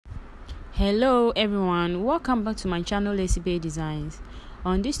Hello everyone, welcome back to my channel Lacy Designs.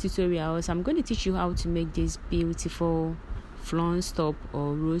 On this tutorials I'm going to teach you how to make this beautiful flounce top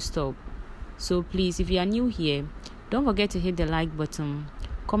or rose top. So please, if you are new here, don't forget to hit the like button,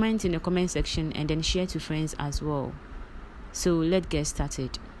 comment in the comment section, and then share to friends as well. So let's get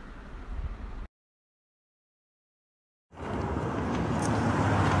started.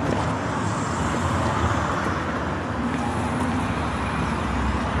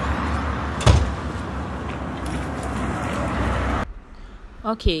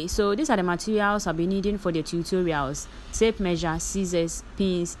 Okay, so these are the materials I'll be needing for the tutorials: tape measure, scissors,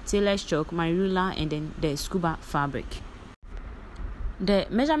 pins, tailor's chalk, my ruler, and then the scuba fabric. The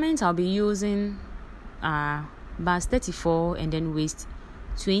measurements I'll be using are bust 34 and then waist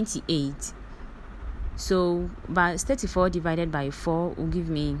 28. So bust 34 divided by 4 will give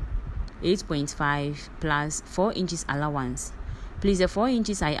me 8.5 plus 4 inches allowance. Please, the 4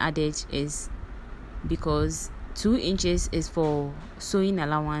 inches I added is because 2 inches is for sewing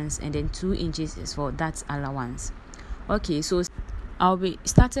allowance and then 2 inches is for that allowance. Okay, so I'll be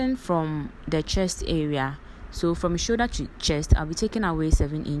starting from the chest area. So from shoulder to chest, I'll be taking away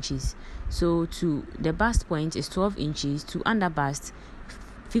 7 inches. So to the bust point is 12 inches, to under bust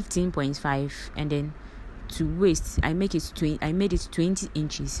 15.5, and then to waist I made it 20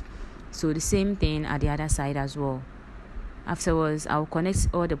 inches. So the same thing at the other side as well. Afterwards, I'll connect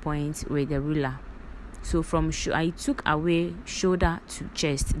all the points with the ruler. So from I took away shoulder to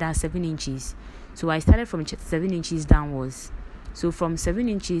chest, that's 7 inches. So I started from 7 inches downwards. So from 7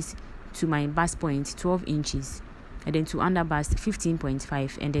 inches to my bust point, 12 inches, and then to under bust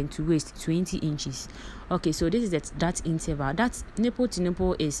 15.5, and then to waist 20 inches. Okay, so this is that interval. That nipple to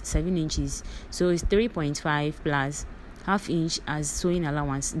nipple is 7 inches. So it's 3.5 plus half inch as sewing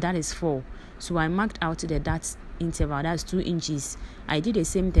allowance. That is 4. So I marked out that interval. That's 2 inches. I did the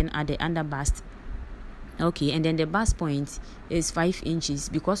same thing at the under bust. Okay, and then the bust point is 5 inches.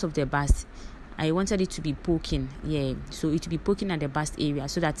 Because of the bust, I wanted it to be poking. So it will be poking at the bust area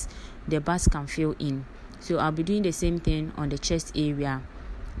so that the bust can fill in. So I'll be doing the same thing on the chest area.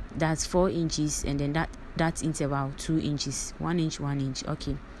 That's 4 inches, and then that interval 2 inches, 1 inch, 1 inch.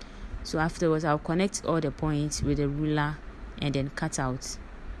 Okay, so afterwards I'll connect all the points with a ruler and then cut out.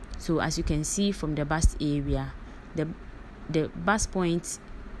 So as you can see from the bust area, the bust point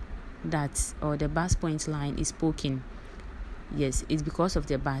the bust point line is poking. Yes, it's because of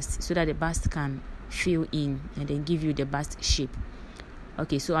the bust, so that the bust can fill in and then give you the bust shape.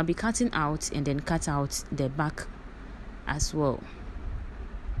 Okay, so I'll be cutting out and then cut out the back as well.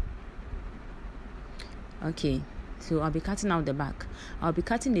 Okay, so I'll be cutting out the back. I'll be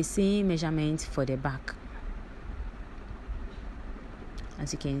cutting the same measurement for the back.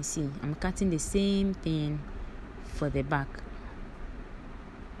 As you can see, I'm cutting the same thing for the back.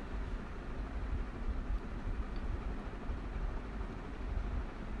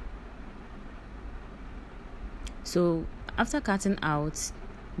 So after cutting out,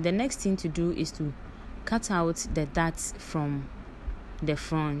 the next thing to do is to cut out the darts from the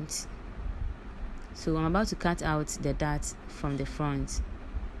front. So I'm about to cut out the darts from the front.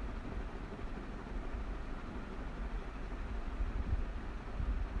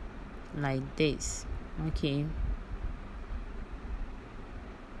 Like this. Okay.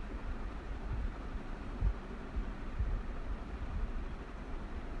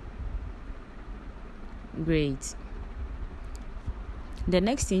 Great. The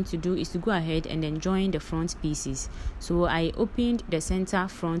next thing to do is to go ahead and then join the front pieces. So I opened the center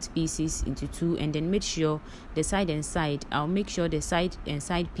front pieces into 2 and then made sure the side and side. I'll make sure the side and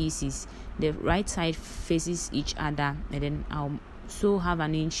side pieces, the right side faces each other, and then I'll also have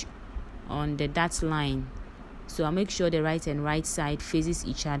an inch on the dart line. So I'll make sure the right and right side faces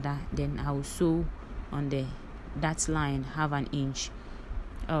each other, then I'll sew on the dart line, have an inch.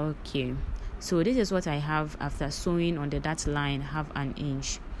 Okay, so this is what I have after sewing on the dart line, have an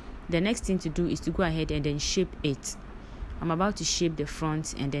inch. The next thing to do is to go ahead and then shape it. I'm about to shape the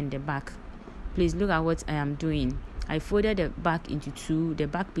front and then the back. Please look at what I am doing. I folded the back into 2, the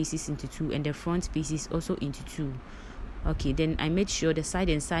back pieces into 2, and the front pieces also into 2. Okay, then I made sure the side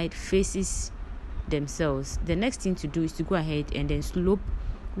and side faces themselves. The next thing to do is to go ahead and then slope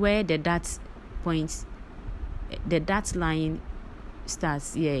where the dart points, the dart line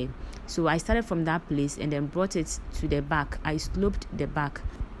starts. So I started from that place and then brought it to the back. I sloped the back,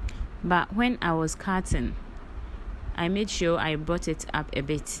 but when I was cutting, I made sure I brought it up a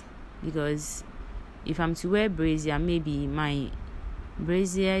bit, because if I'm to wear brazier, maybe my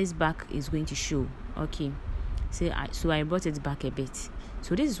brazier's back is going to show. Okay, so I brought it back a bit.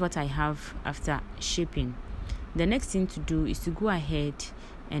 So this is what I have after shaping. The next thing to do is to go ahead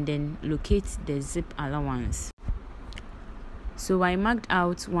and then locate the zip allowance. So I marked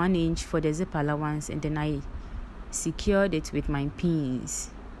out 1 inch for the zip allowance, and then I secured it with my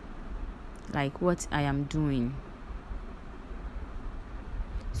pins, like what I am doing.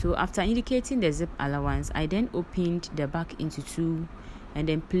 So after indicating the zip allowance, I then opened the back into 2 and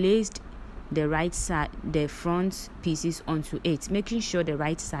then placed the right side, the front pieces onto it, making sure the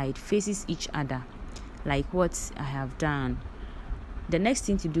right side faces each other, like what I have done. The next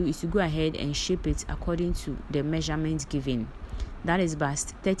thing to do is to go ahead and shape it according to the measurement given. That is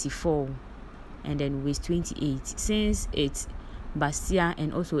bust 34 and then waist 28. Since it's bustier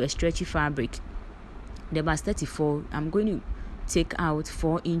and also a stretchy fabric, the bust 34, I'm going to take out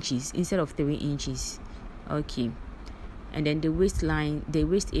 4 inches instead of 3 inches. Okay. And then the waistline, the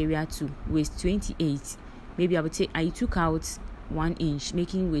waist area to waist 28. Maybe I took out 1 inch,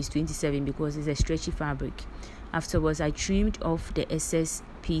 making waist 27 because it's a stretchy fabric. Afterwards, I trimmed off the excess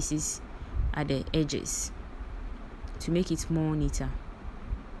pieces at the edges to make it more neater.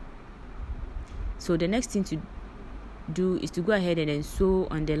 So the next thing to do is to go ahead and then sew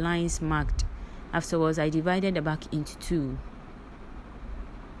on the lines marked. Afterwards, I divided the back into 2.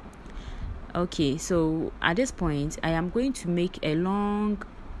 Okay, so at this point, I am going to make a long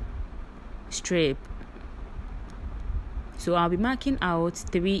strip. So I'll be marking out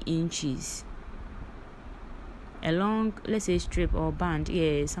 3 inches. A long, let's say, strip or band,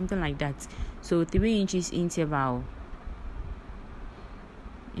 yeah, something like that. So 3 inches interval.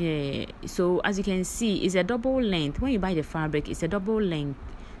 Yeah, so as you can see, it's a double length. When you buy the fabric, it's a double length.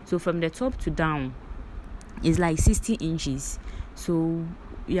 So from the top to down, it's like 60 inches. So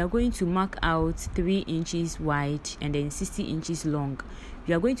we are going to mark out 3 inches wide and then 60 inches long.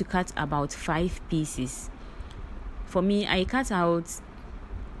 We are going to cut about 5 pieces. For me, I cut out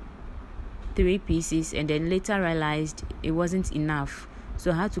 3 pieces and then later realized it wasn't enough.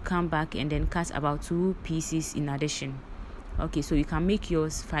 So I had to come back and then cut about 2 pieces in addition. Okay, so you can make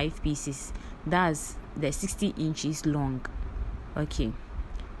yours 5 pieces. That's the 60 inches long. Okay,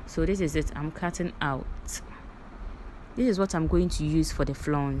 so this is it. I'm cutting out. This is what I'm going to use for the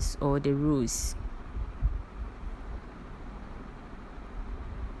flowers or the rows.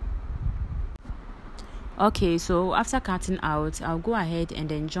 Okay, so after cutting out, I'll go ahead and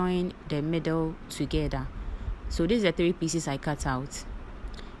then join the middle together. So these are 3 pieces I cut out.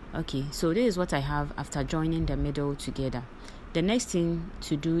 Okay, so this is what I have after joining the middle together. The next thing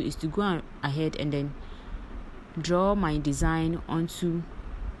to do is to go ahead and then draw my design onto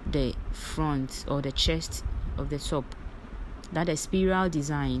the front or the chest of the top. That is spiral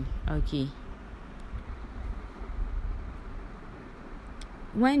design. Okay.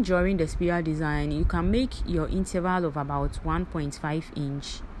 When drawing the spiral design, you can make your interval of about 1.5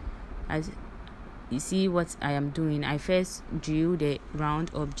 inch. As you see what I am doing, I first drew the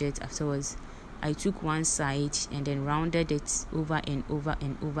round object. Afterwards, I took one side and then rounded it over and over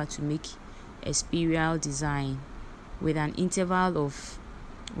and over to make a spiral design with an interval of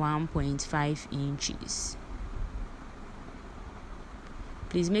 1.5 inches.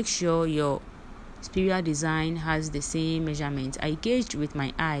 Please make sure your spiral design has the same measurement. I gauged with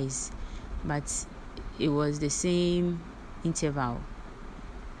my eyes, but it was the same interval.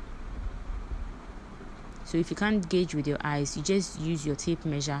 So if you can't gauge with your eyes, you just use your tape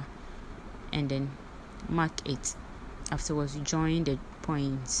measure and then mark it. Afterwards, you join the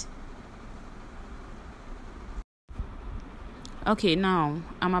points. Okay, now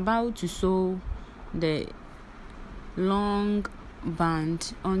I'm about to sew the long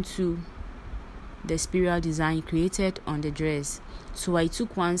band onto the spiral design created on the dress. So I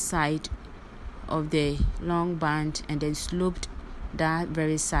took one side of the long band and then sloped that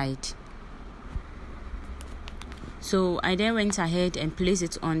very side. So I then went ahead and placed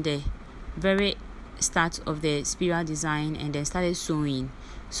it on the very start of the spiral design and then started sewing.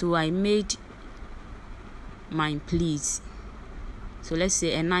 So I made my pleats. So let's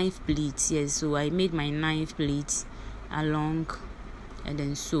say a 9th pleat. Yes, so I made my 9th pleat along and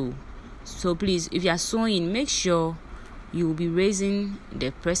then sew. So please, if you are sewing, make sure you will be raising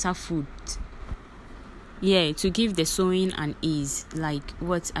the presser foot. Yeah, to give the sewing an ease, like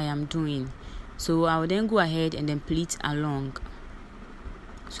what I am doing. So I will then go ahead and then pleat along.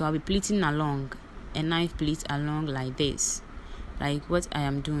 So I'll be pleating along, a 9th pleat along like this, like what I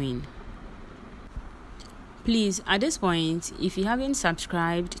am doing. Please, at this point, if you haven't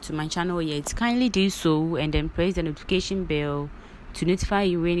subscribed to my channel yet, kindly do so and then press the notification bell to notify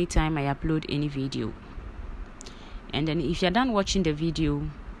you anytime I upload any video. And then if you're done watching the video,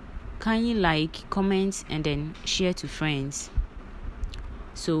 kindly like, comment, and then share to friends.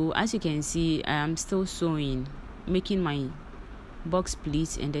 So as you can see, I am still sewing, making my box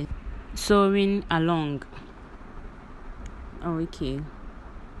pleats and then sewing along. Okay,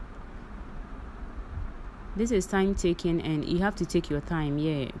 this is time taking, and you have to take your time.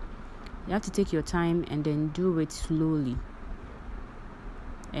 You have to take your time and then do it slowly.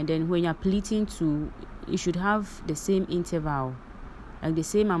 And then when you're pleating too, you should have the same interval, like the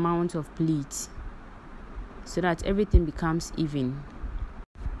same amount of pleats, so that everything becomes even.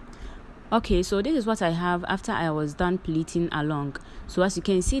 Okay, so this is what I have after I was done pleating along. So as you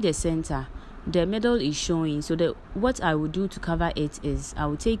can see, the center, the middle is showing. So what I will do to cover it is I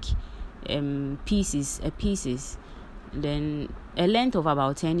will take pieces, then a length of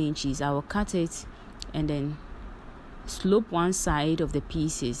about 10 inches. I will cut it and then slope one side of the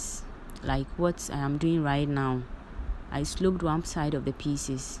pieces, like what I am doing right now. I sloped one side of the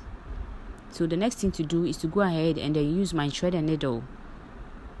pieces. So the next thing to do is to go ahead and then use my thread and needle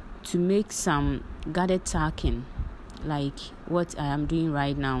to make some guarded tacking, like what I am doing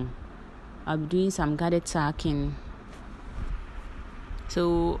right now. I'll be doing some guarded tacking.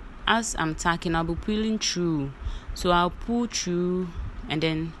 So as I'm tacking, I'll be pulling through. So I'll pull through and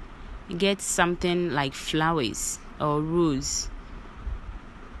then get something like flowers or rose.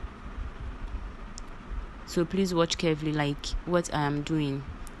 So please watch carefully, like what I am doing.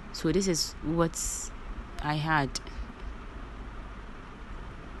 So this is what I had.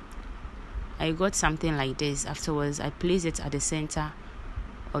 I got something like this. Afterwards, I placed it at the center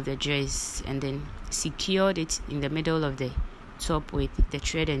of the dress and then secured it in the middle of the top with the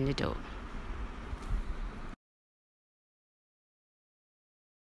thread and needle.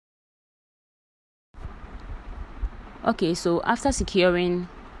 Okay, so after securing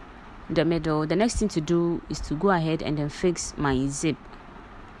the middle, the next thing to do is to go ahead and then fix my zip.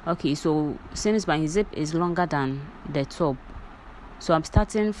 Okay, so since my zip is longer than the top, so I'm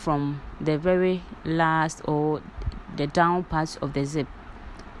starting from the very last or the down part of the zip.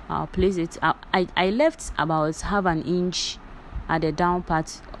 I'll place it. I left about half an inch at the down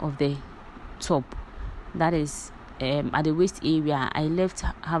part of the top. That is at the waist area. I left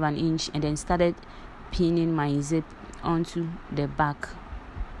half an inch and then started pinning my zip onto the back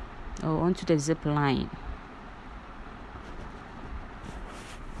or onto the zip line.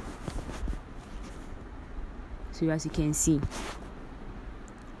 So as you can see,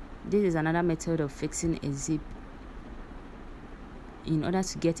 this is another method of fixing a zip in order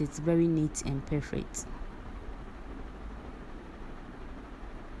to get it very neat and perfect.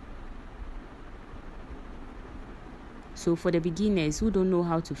 So for the beginners who don't know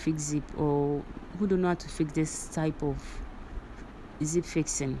how to fix zip or who don't know how to fix this type of zip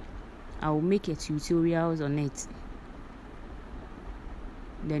fixing, I will make a tutorial on it.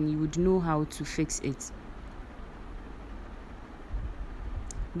 Then you would know how to fix it.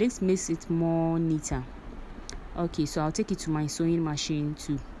 This makes it more neater. Okay, so I'll take it to my sewing machine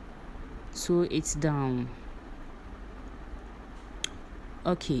to sew it down.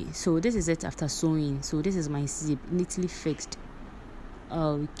 Okay, so this is it after sewing. So this is my zip neatly fixed.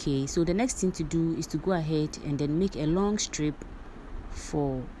 Okay, so the next thing to do is to go ahead and then make a long strip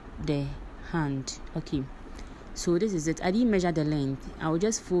for the hand. Okay, so this is it. I didn't measure the length. I will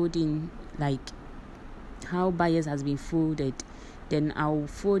just fold in like how bias has been folded. Then I'll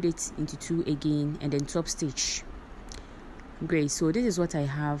fold it into two again and then top stitch. Great, so this is what I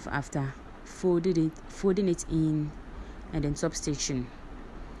have after folding it in and then top stitching.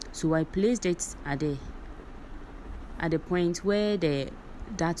 So I placed it at the point where the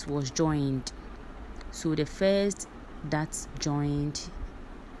dart was joined. So the first dart joined,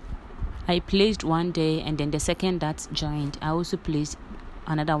 I placed one there, and then the second dart joined, I also placed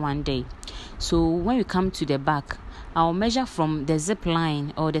another one there. So when we come to the back, I'll measure from the zip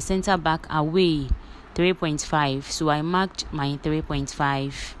line or the center back away 3.5. So I marked my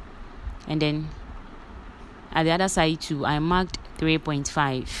 3.5, and then at the other side too, I marked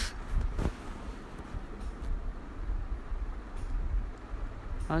 3.5.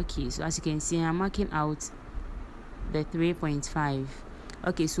 Okay, so as you can see, I'm marking out the 3.5.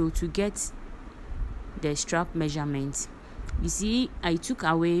 Okay, so to get the strap measurement, you see I took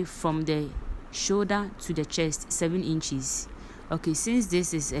away from the shoulder to the chest 7 inches. Okay, since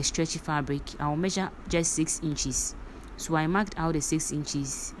this is a stretchy fabric, I'll measure just 6 inches. So I marked out the 6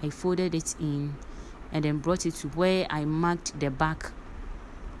 inches. I folded it in and then brought it to where I marked the back.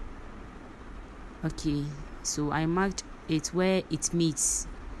 Okay, so I marked it where it meets.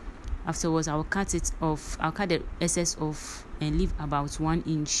 Afterwards, I'll cut it off. I'll cut the excess off and leave about 1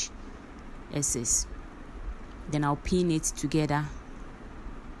 inch excess. Then I'll pin it together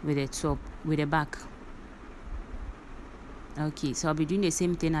with the back. Okay, so I'll be doing the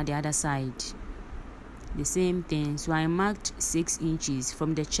same thing at the other side. the same thing. So I marked 6 inches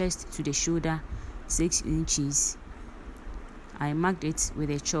from the chest to the shoulder, 6 inches. I marked it with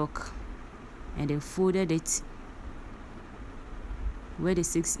a chalk and then folded it where the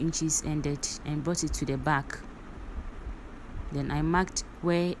 6 inches ended and brought it to the back. Then I marked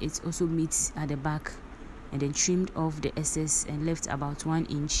where it also meets at the back and then trimmed off the excess and left about 1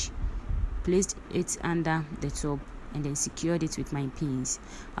 inch. Placed it under the top and then secured it with my pins.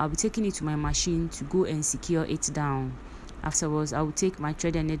 I'll be taking it to my machine to go and secure it down. Afterwards, I will take my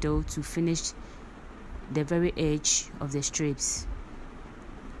thread and needle to finish the very edge of the strips.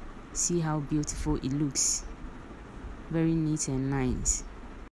 See how beautiful it looks. Very neat and nice.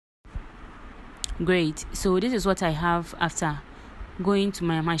 Great. So this is what I have after going to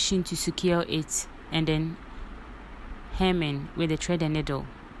my machine to secure it and then hemming with the thread and needle.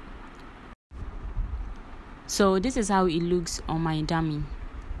 So this is how it looks on my dummy.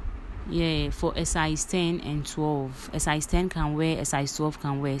 For a size 10 and 12. A size 10 can wear, a size 12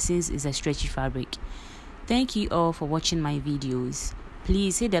 can wear, since it's a stretchy fabric. Thank you all for watching my videos.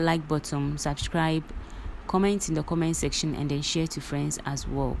 Please hit the like button, subscribe, comment in the comment section, and then share to friends as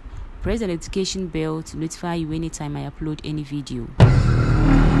well. Press the notification bell to notify you anytime I upload any video.